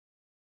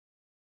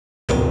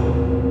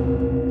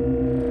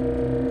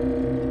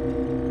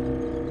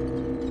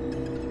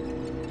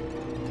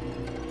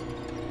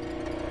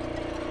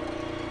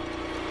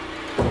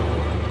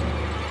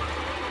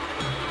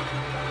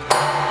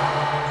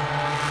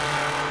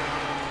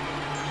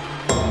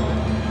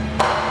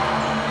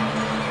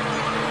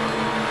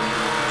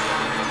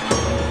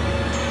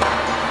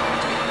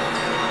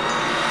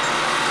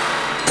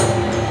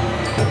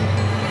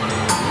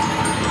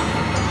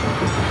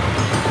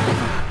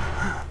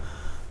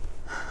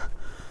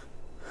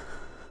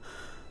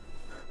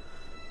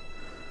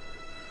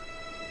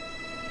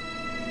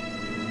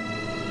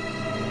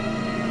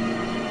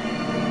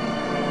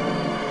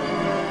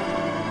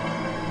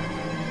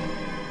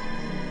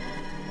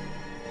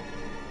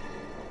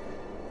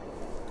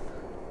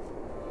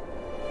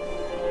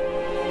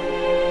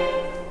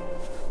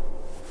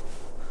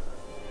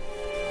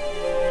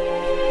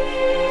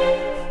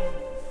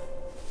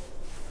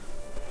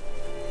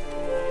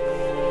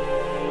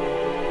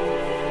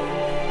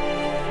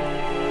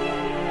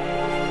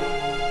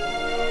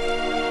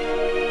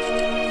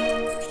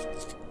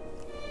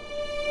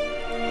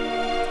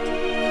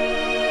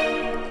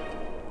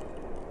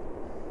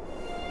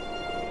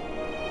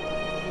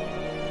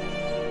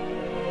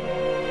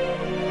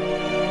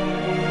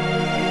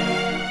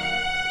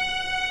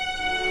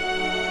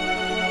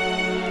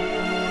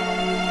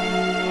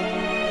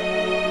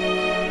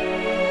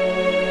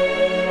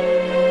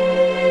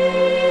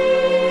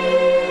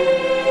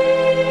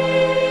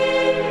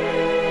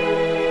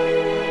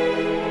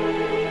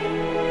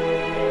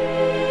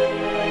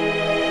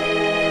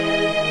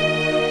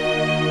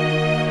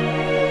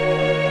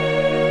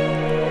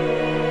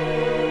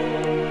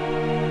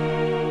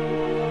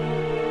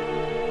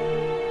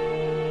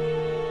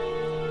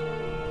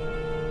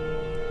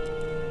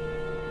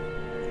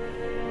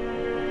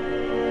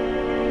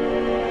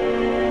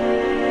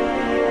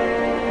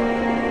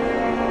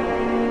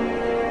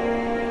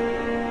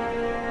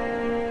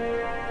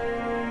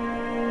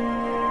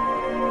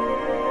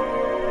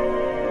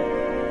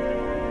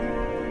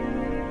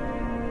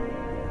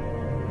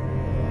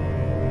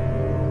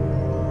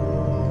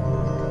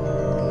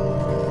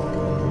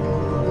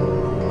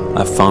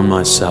I found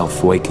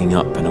myself waking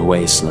up in a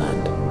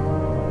wasteland.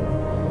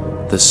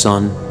 The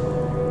sun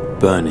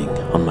burning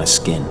on my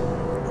skin,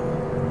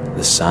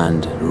 the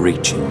sand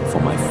reaching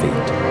for my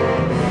feet.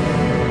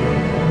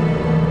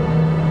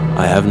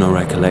 I have no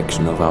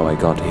recollection of how I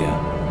got here,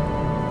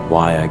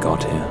 why I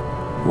got here,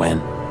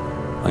 when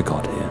I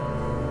got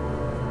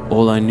here.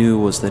 All I knew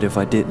was that if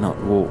I did not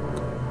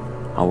walk,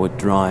 I would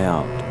dry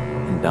out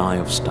and die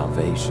of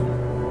starvation.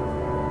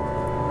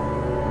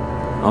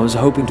 I was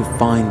hoping to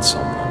find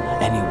someone,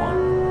 anyone.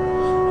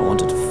 I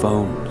wanted to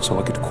phone so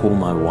I could call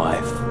my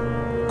wife,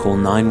 call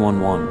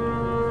 911.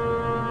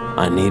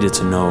 I needed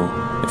to know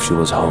if she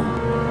was home,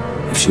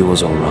 if she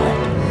was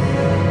alright.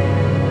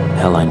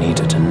 Hell, I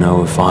needed to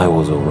know if I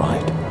was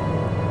alright.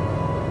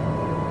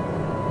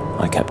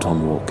 I kept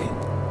on walking,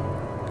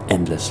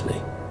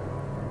 endlessly,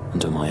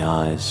 until my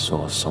eyes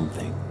saw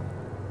something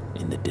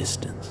in the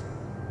distance.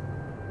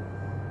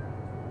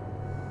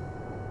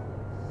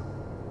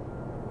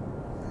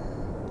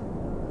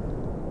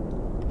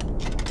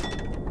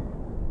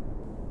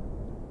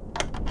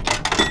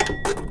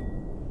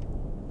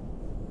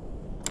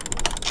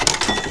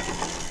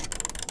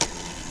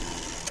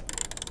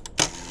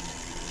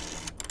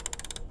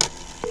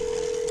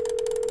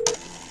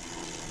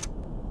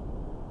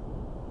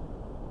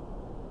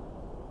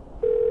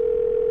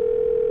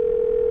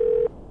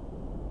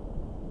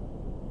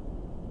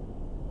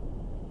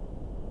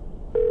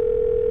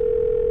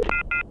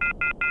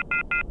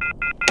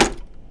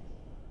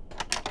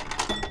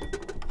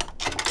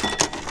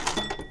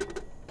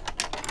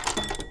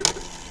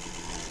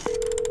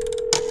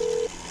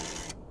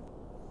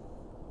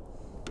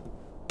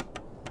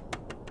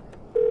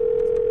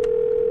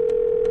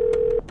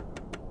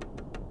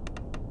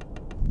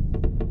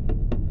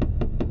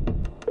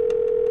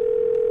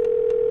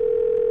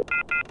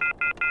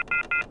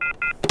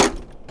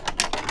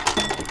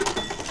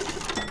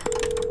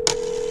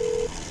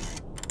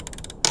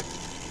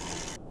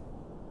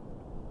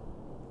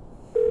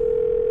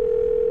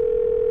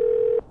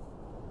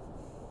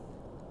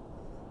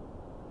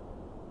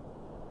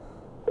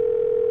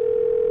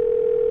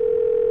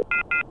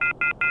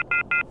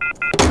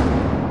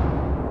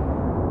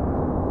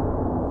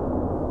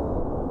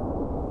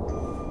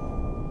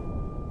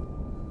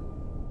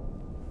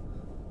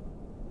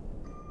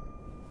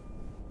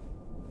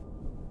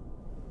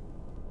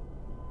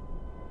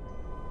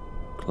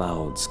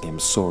 Clouds came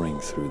soaring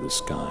through the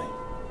sky.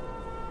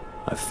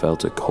 I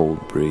felt a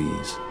cold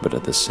breeze, but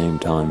at the same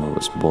time I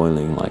was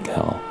boiling like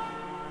hell.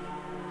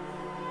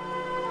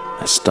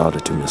 I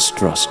started to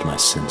mistrust my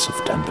sense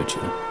of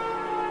temperature,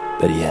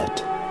 but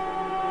yet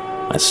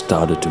I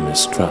started to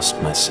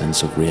mistrust my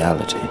sense of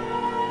reality.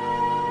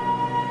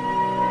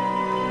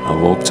 I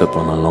walked up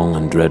on a long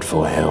and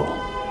dreadful hill,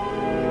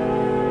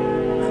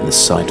 and the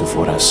sight of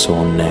what I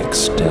saw next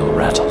still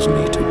rattles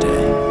me today.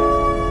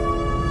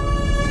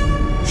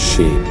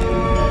 Sheep,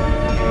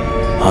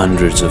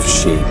 hundreds of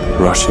sheep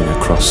rushing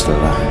across the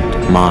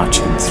land,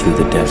 marching through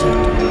the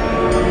desert.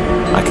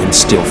 I can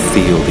still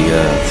feel the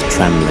earth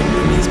trembling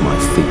beneath my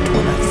feet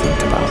when I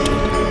think about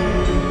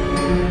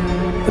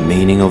it. The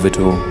meaning of it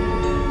all,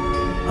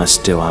 I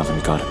still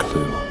haven't got a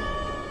clue.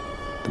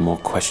 The more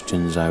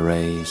questions I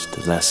raised,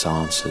 the less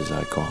answers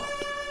I got.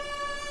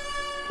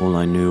 All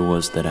I knew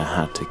was that I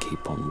had to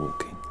keep on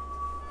walking.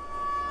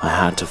 I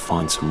had to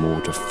find some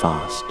water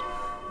fast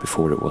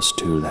before it was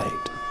too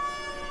late.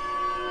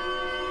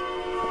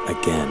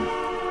 Again,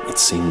 it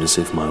seemed as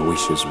if my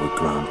wishes were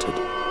granted.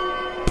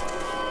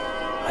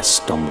 I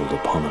stumbled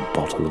upon a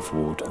bottle of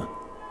water.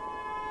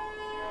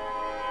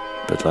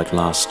 But like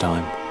last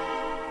time,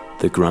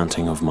 the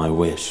granting of my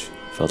wish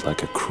felt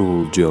like a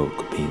cruel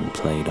joke being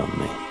played on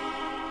me.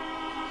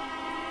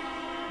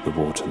 The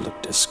water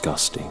looked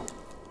disgusting.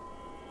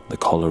 The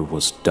color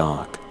was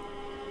dark.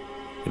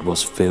 It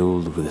was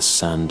filled with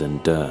sand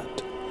and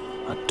dirt.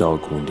 A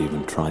dog wouldn't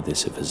even try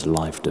this if his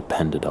life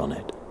depended on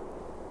it.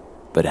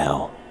 But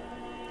hell,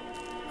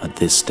 at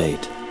this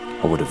state,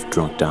 I would have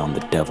drunk down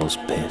the devil's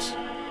piss.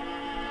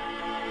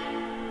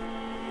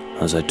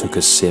 As I took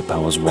a sip, I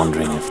was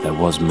wondering if there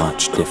was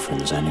much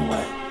difference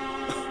anyway.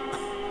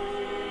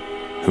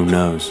 Who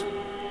knows?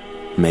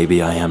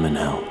 Maybe I am in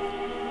hell.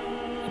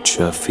 It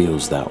sure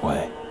feels that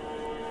way.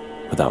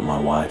 Without my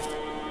wife,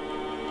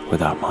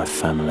 without my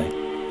family.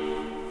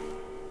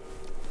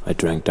 I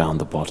drank down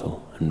the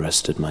bottle and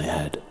rested my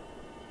head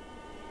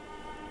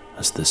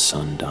as the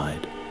sun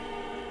died.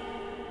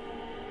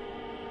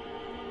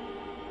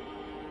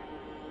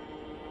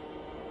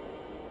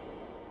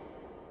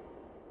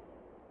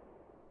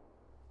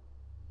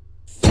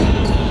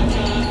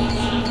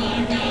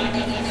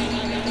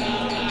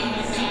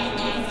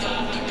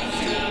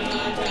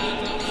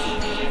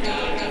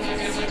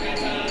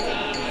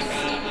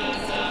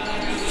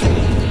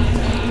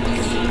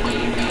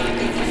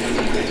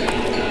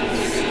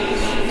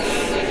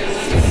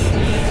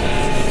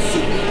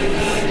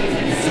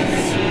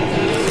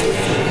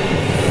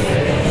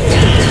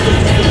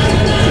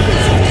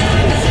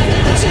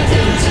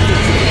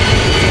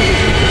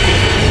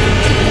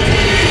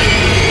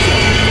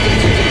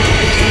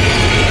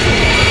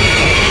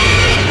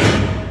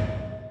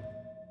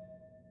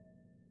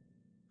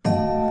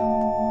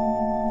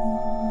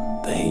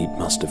 The heat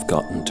must have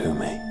gotten to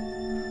me.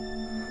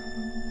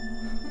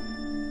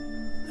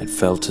 It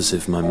felt as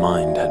if my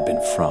mind had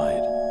been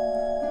fried,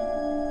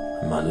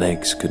 and my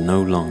legs could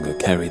no longer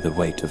carry the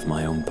weight of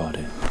my own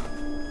body.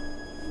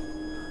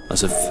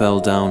 As I fell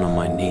down on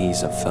my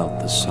knees, I felt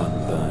the sun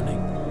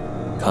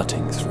burning,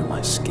 cutting through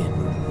my skin.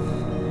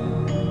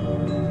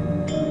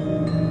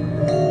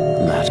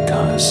 And that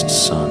cursed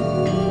sun.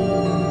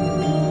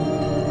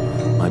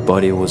 My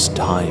body was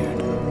tired.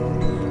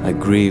 A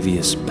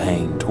grievous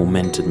pain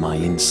tormented my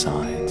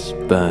insides,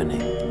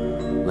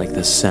 burning like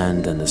the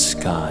sand and the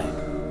sky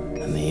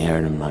and the air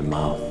in my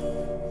mouth.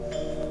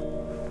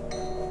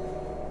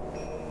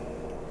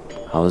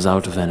 I was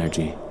out of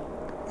energy.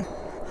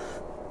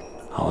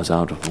 I was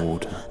out of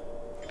water.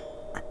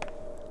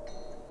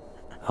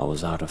 I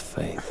was out of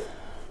faith.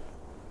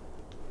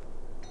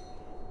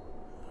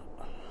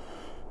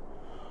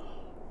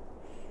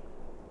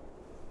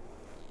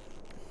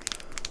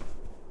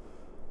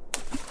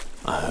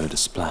 I heard a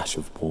splash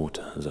of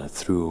water as I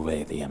threw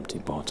away the empty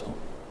bottle.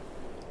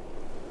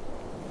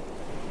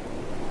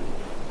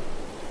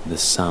 The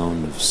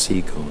sound of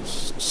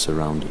seagulls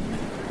surrounded me,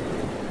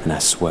 and I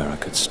swear I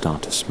could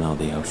start to smell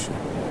the ocean.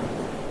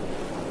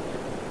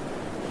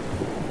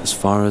 As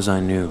far as I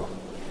knew,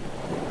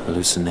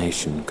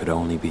 hallucination could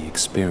only be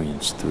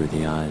experienced through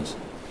the eyes.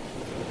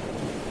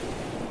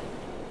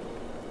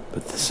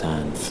 But the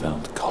sand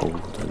felt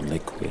cold and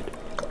liquid.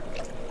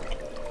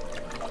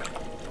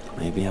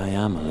 Maybe I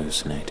am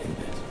hallucinating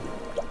this.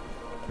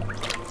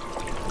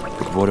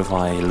 But what if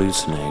I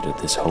hallucinated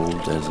this whole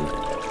desert?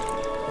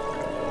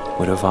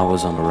 What if I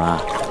was on a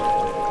raft,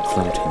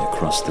 floating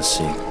across the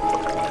sea?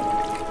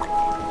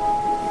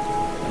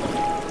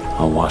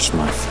 I washed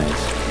my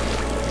face,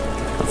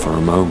 and for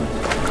a moment,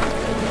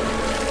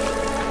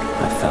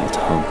 I felt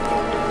hope.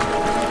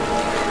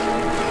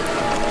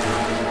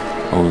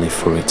 Only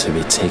for it to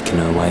be taken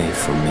away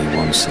from me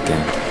once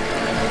again.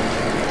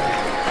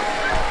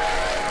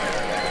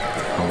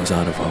 I was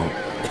out of hope.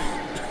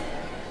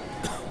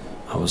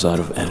 I was out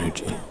of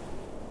energy.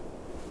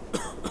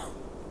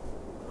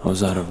 I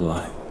was out of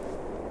life.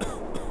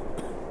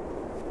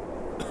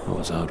 I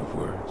was out of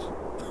words.